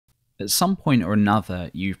At some point or another,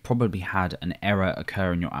 you've probably had an error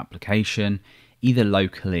occur in your application, either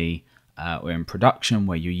locally or in production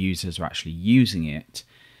where your users are actually using it.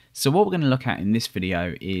 So what we're going to look at in this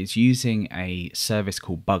video is using a service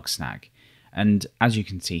called Bugsnag. And as you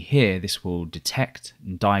can see here, this will detect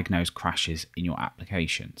and diagnose crashes in your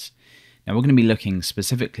applications. Now we're going to be looking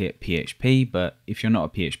specifically at PHP, but if you're not a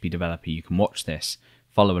PHP developer, you can watch this,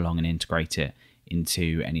 follow along and integrate it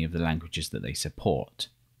into any of the languages that they support.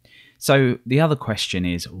 So the other question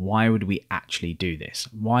is, why would we actually do this?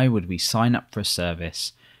 Why would we sign up for a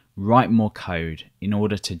service, write more code in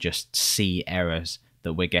order to just see errors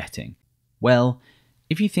that we're getting? Well,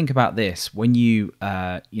 if you think about this, when you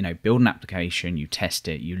build an application, you test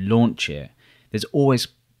it, you launch it, there's always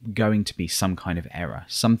going to be some kind of error.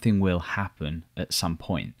 Something will happen at some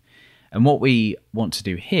point. And what we want to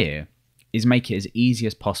do here is make it as easy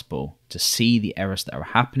as possible to see the errors that are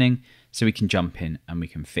happening so we can jump in and we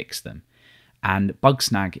can fix them. And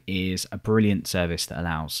Bugsnag is a brilliant service that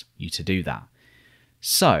allows you to do that.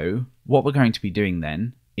 So what we're going to be doing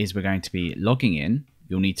then is we're going to be logging in.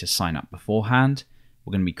 You'll need to sign up beforehand.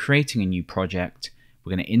 We're going to be creating a new project.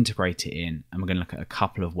 We're going to integrate it in, and we're going to look at a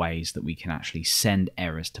couple of ways that we can actually send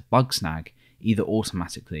errors to Bugsnag, either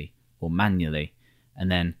automatically or manually.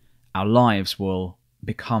 And then our lives will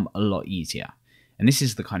become a lot easier. And this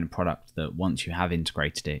is the kind of product that once you have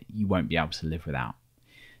integrated it, you won't be able to live without.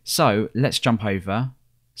 So let's jump over,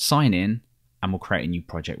 sign in, and we'll create a new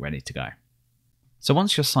project ready to go. So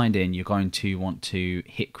once you're signed in, you're going to want to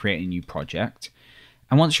hit create a new project.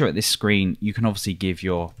 And once you're at this screen, you can obviously give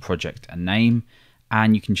your project a name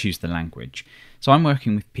and you can choose the language. So I'm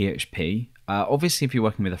working with PHP. Obviously, if you're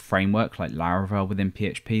working with a framework like Laravel within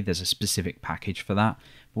PHP, there's a specific package for that.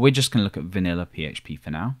 But we're just going to look at vanilla PHP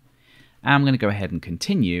for now. And I'm going to go ahead and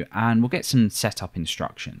continue, and we'll get some setup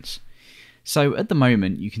instructions. So at the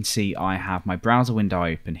moment, you can see I have my browser window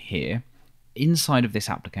open here. Inside of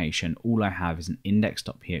this application, all I have is an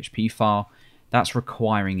index.php file that's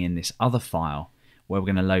requiring in this other file where we're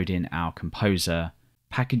going to load in our composer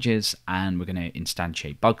packages, and we're going to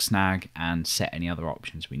instantiate Bugsnag and set any other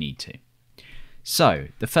options we need to. So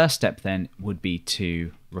the first step then would be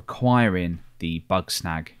to require in the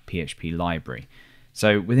Bugsnag PHP library.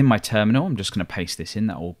 So within my terminal, I'm just going to paste this in.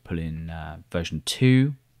 That will pull in version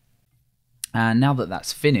 2. And now that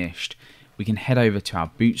that's finished, we can head over to our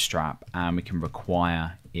Bootstrap and we can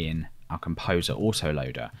require in our Composer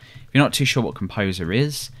autoloader. If you're not too sure what Composer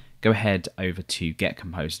is, go ahead over to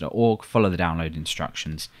getcomposer.org, follow the download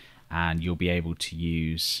instructions, and you'll be able to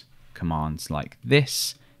use commands like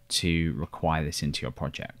this to require this into your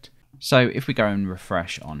project. So if we go and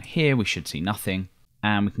refresh on here, we should see nothing,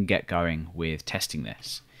 and we can get going with testing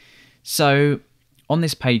this. So on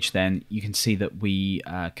this page then, you can see that we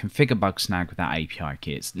configure Bugsnag with that API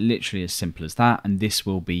key. It's literally as simple as that, and this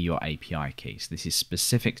will be your API key. So this is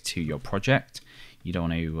specific to your project. You don't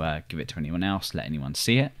want to give it to anyone else, let anyone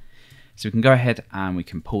see it. So we can go ahead and we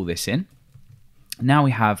can pull this in. Now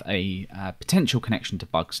we have a potential connection to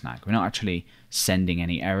Bugsnag. We're not actually sending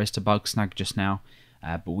any errors to Bugsnag just now,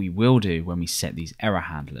 but we will do when we set these error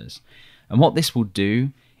handlers. And what this will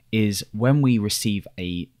do is when we receive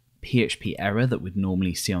a PHP error that we'd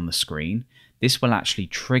normally see on the screen, this will actually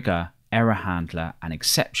trigger error handler and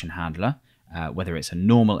exception handler, whether it's a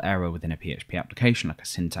normal error within a PHP application like a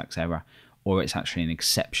syntax error, or it's actually an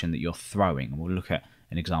exception that you're throwing. And we'll look at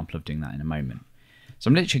an example of doing that in a moment. So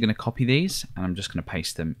I'm literally going to copy these and I'm just going to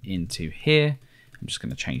paste them into here. I'm just going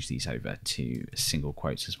to change these over to single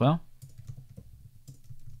quotes as well.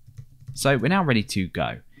 So we're now ready to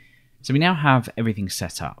go. So we now have everything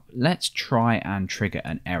set up. Let's try and trigger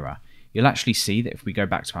an error. You'll actually see that if we go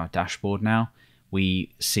back to our dashboard now,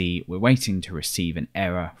 we see we're waiting to receive an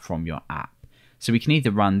error from your app. So we can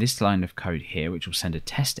either run this line of code here, which will send a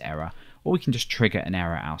test error, or we can just trigger an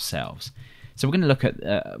error ourselves. So we're going to look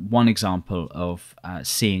at one example of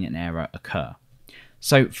seeing an error occur.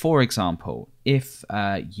 So for example, if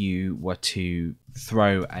you were to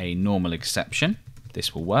throw a normal exception,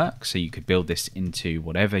 this will work. So you could build this into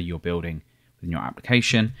whatever you're building within your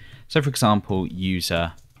application. So for example,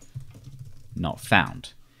 user not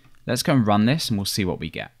found. Let's go and run this and we'll see what we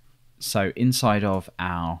get. So inside of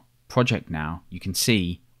our project now, you can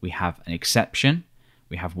see we have an exception,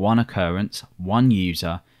 we have one occurrence, one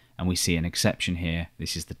user, and we see an exception here.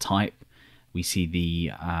 This is the type. We see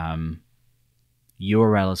the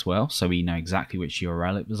URL as well, so we know exactly which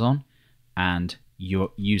URL it was on, and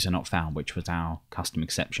your user not found, which was our custom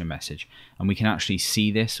exception message. And we can actually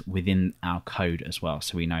see this within our code as well,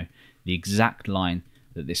 so we know the exact line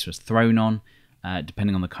that this was thrown on.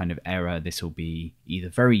 Depending on the kind of error, this will be either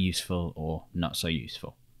very useful or not so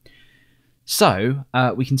useful. So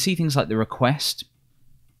we can see things like the request,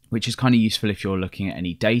 which is kind of useful if you're looking at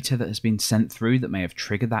any data that has been sent through that may have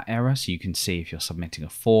triggered that error. So you can see if you're submitting a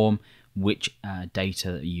form, which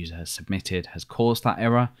data the user has submitted has caused that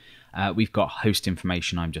error. We've got host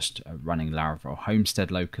information. I'm just running Laravel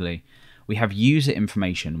Homestead locally. We have user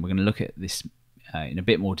information. We're going to look at this in a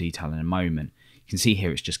bit more detail in a moment. You can see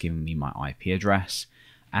here it's just giving me my IP address.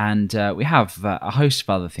 And we have a host of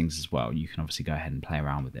other things as well. You can obviously go ahead and play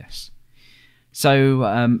around with this.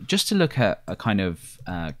 So just to look at a kind of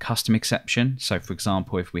custom exception. So for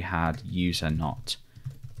example, if we had user not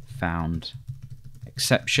found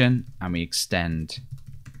exception and we extend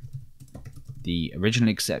the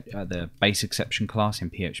original the base exception class in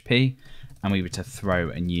PHP, and we were to throw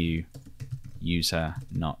a new user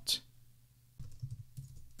not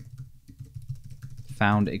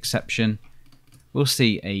found exception, we'll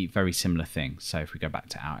see a very similar thing. So if we go back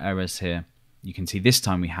to our errors here, you can see this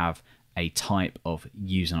time we have a type of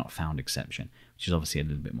user not found exception, which is obviously a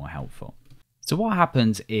little bit more helpful. So what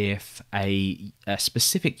happens if a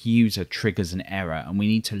specific user triggers an error and we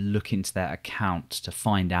need to look into their account to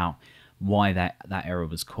find out why that error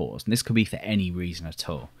was caused? And this could be for any reason at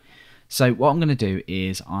all. So what I'm going to do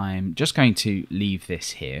is I'm just going to leave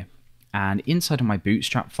this here, and inside of my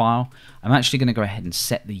Bootstrap file, I'm actually going to go ahead and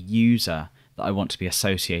set the user that I want to be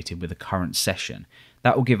associated with the current session.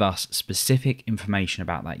 That will give us specific information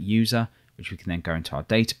about that user, which we can then go into our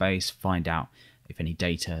database, find out if any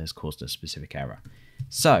data has caused a specific error.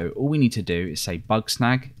 So all we need to do is say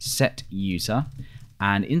Bugsnag set user,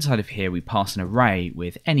 and inside of here we pass an array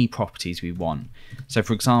with any properties we want. So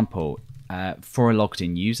for example, for a logged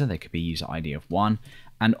in user, there could be user ID of 1,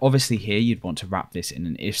 and obviously here you'd want to wrap this in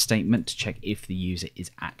an if statement to check if the user is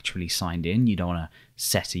actually signed in. You don't want to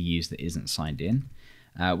set a user that isn't signed in.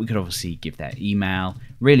 We could obviously give their email,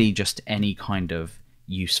 really just any kind of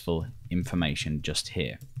useful information just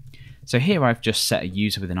here. So here I've just set a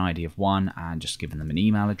user with an ID of 1 and just given them an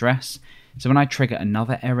email address. So when I trigger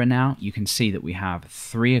another error now, you can see that we have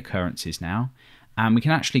 3 occurrences now, and we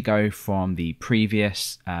can actually go from the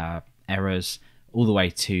previous errors all the way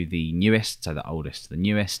to the newest, so the oldest to the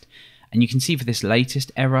newest. And you can see for this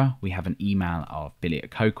latest error, we have an email of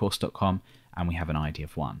billy@codecourse.com and we have an ID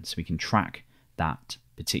of 1. So we can track that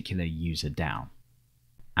particular user down.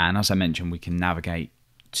 And as I mentioned, we can navigate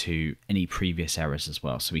to any previous errors as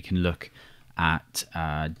well. So we can look at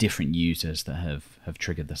different users that have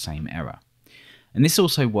triggered the same error. And this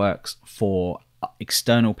also works for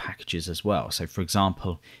external packages as well. So for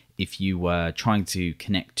example, if you were trying to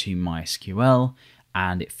connect to MySQL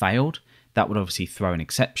and it failed, that would obviously throw an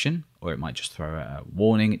exception, or it might just throw a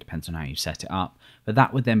warning. It depends on how you set it up. But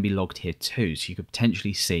that would then be logged here too. So you could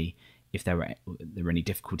potentially see if there were any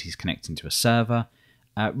difficulties connecting to a server.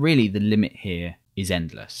 Really, the limit here is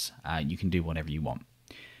endless. You can do whatever you want.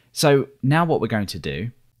 So now what we're going to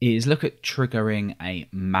do is look at triggering a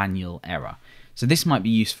manual error. So this might be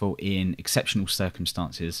useful in exceptional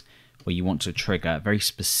circumstances where you want to trigger a very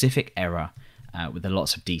specific error with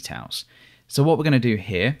lots of details. So what we're going to do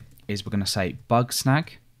here is we're going to say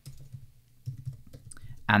Bugsnag,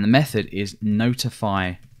 and the method is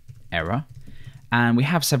notify error. And we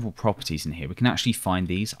have several properties in here. We can actually find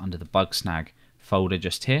these under the Bugsnag folder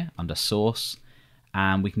just here under source,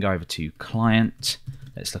 and we can go over to client.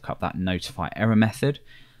 Let's look up that notify error method.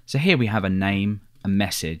 So here we have a name, a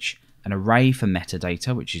message, an array for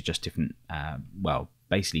metadata, which is just different, well,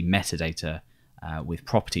 basically metadata with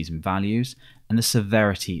properties and values, and the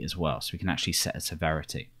severity as well. So we can actually set a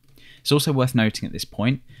severity. It's also worth noting at this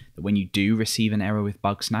point that when you do receive an error with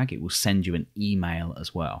Bugsnag, it will send you an email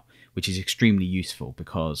as well, which is extremely useful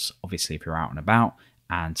because obviously if you're out and about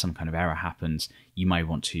and some kind of error happens, you may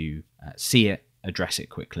want to see it, address it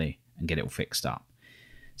quickly, and get it all fixed up.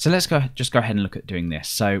 So let's just go ahead and look at doing this.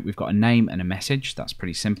 So we've got a name and a message. That's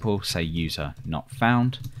pretty simple. Say user not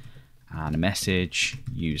found, and a message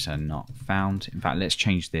user not found. In fact, let's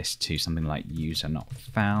change this to something like user not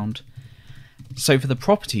found. So for the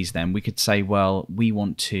properties then, we could say, well, we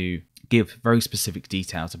want to give very specific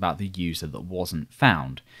details about the user that wasn't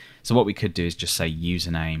found. So what we could do is just say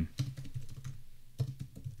username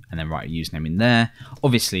and then write a username in there.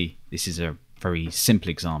 Obviously, this is a very simple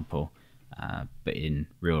example, but in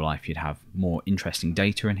real life, you'd have more interesting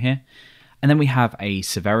data in here. And then we have a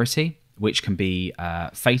severity, which can be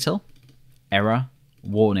fatal, error,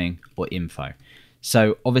 warning, or info.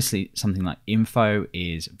 So obviously something like info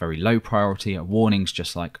is very low priority. A warning's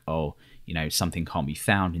just like, oh, you know, something can't be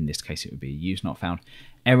found. In this case, it would be a user not found.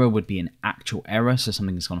 Error would be an actual error, so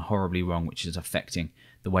something that's gone horribly wrong, which is affecting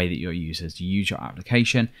the way that your users use your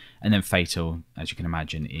application. And then fatal, as you can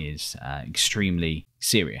imagine, is extremely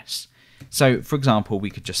serious. So for example, we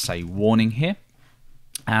could just say warning here.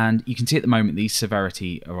 And you can see at the moment these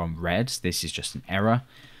severity are on red. This is just an error.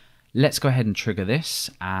 Let's go ahead and trigger this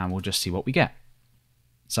and we'll just see what we get.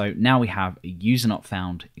 So now we have a user not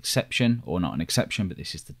found exception, or not an exception, but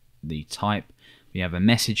this is the type. We have a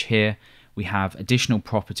message here. We have additional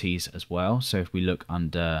properties as well. So if we look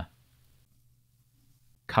under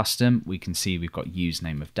custom, we can see we've got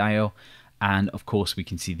username of Dale. And of course, we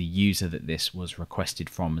can see the user that this was requested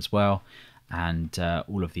from as well, and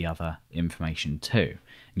all of the other information too.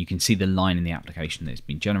 And you can see the line in the application that's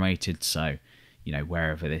been generated. So, you know,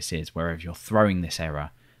 wherever this is, wherever you're throwing this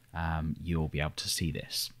error, you'll be able to see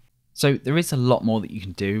this. So there is a lot more that you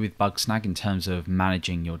can do with Bugsnag in terms of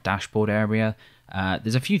managing your dashboard area.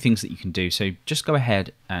 There's a few things that you can do, so just go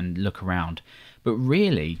ahead and look around. But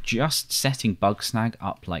really, just setting Bugsnag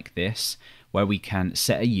up like this, where we can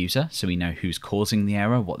set a user so we know who's causing the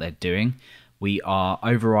error, what they're doing. We are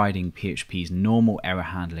overriding PHP's normal error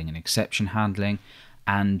handling and exception handling,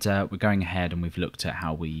 and we're going ahead and we've looked at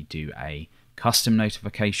how we do a custom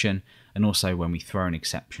notification, and also when we throw an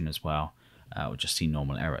exception as well, we'll just see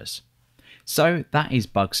normal errors. So that is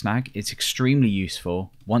Bugsnag. It's extremely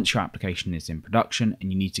useful once your application is in production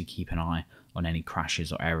and you need to keep an eye on any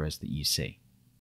crashes or errors that you see.